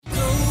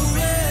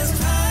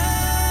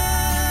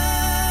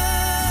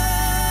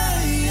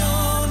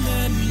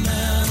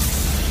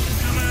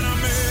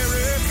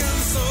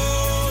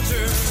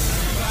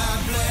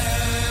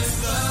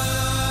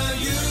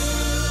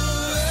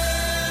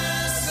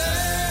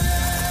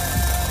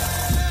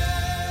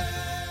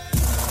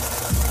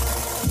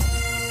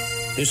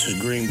This is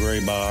Green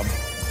Beret Bob.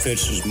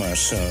 Fitz is my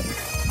son.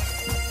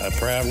 I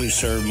proudly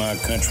serve my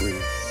country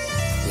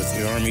with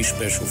the Army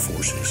Special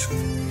Forces.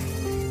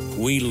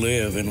 We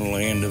live in a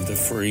land of the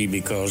free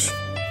because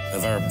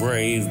of our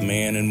brave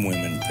men and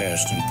women,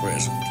 past and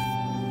present.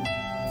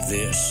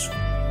 This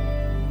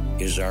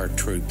is our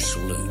troop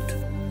salute.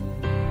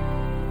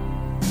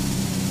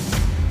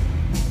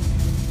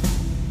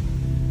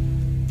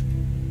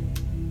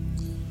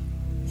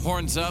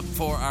 Horns up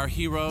for our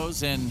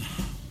heroes, and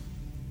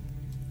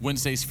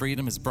Wednesday's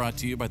Freedom is brought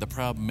to you by the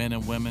proud men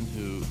and women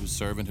who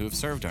serve and who have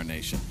served our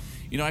nation.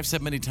 You know, I've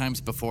said many times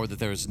before that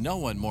there is no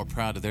one more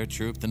proud of their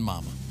troop than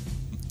Momma.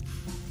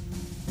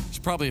 There's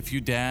probably a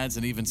few dads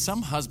and even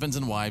some husbands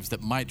and wives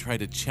that might try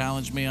to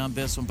challenge me on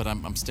this one, but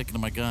I'm sticking to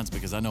my guns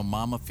because I know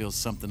Momma feels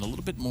something a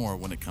little bit more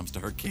when it comes to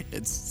her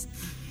kids.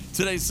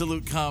 Today's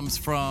salute comes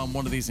from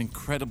one of these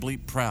incredibly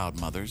proud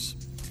mothers.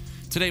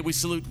 Today we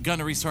salute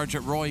Gunnery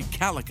Sergeant Roy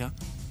Calica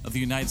of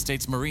the United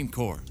States Marine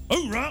Corps.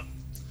 Hoorah!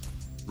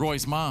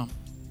 Roy's mom,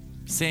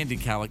 Sandy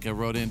Calica,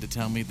 wrote in to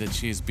tell me that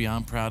she is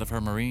beyond proud of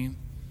her Marine.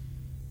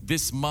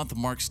 This month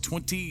marks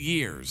 20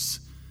 years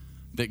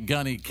that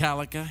Gunny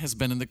Calica has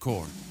been in the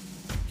Corps.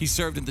 He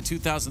served in the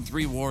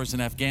 2003 wars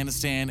in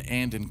Afghanistan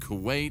and in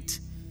Kuwait.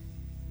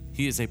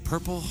 He is a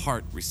Purple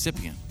Heart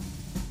recipient,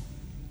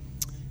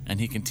 and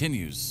he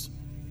continues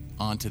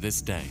on to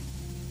this day.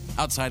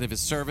 Outside of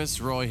his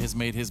service, Roy has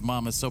made his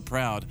mama so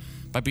proud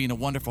by being a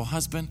wonderful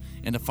husband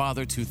and a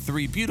father to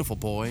 3 beautiful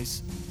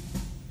boys.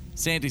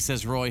 Sandy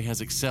says Roy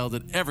has excelled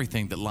at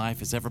everything that life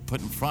has ever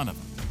put in front of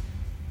him.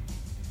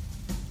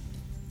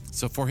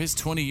 So for his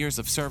 20 years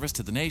of service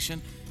to the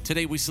nation,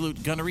 today we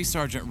salute Gunnery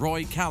Sergeant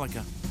Roy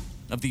Calica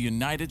of the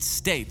United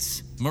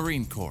States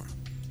Marine Corps.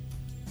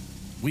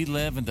 We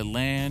live in the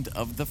land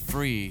of the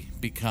free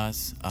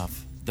because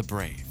of the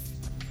brave.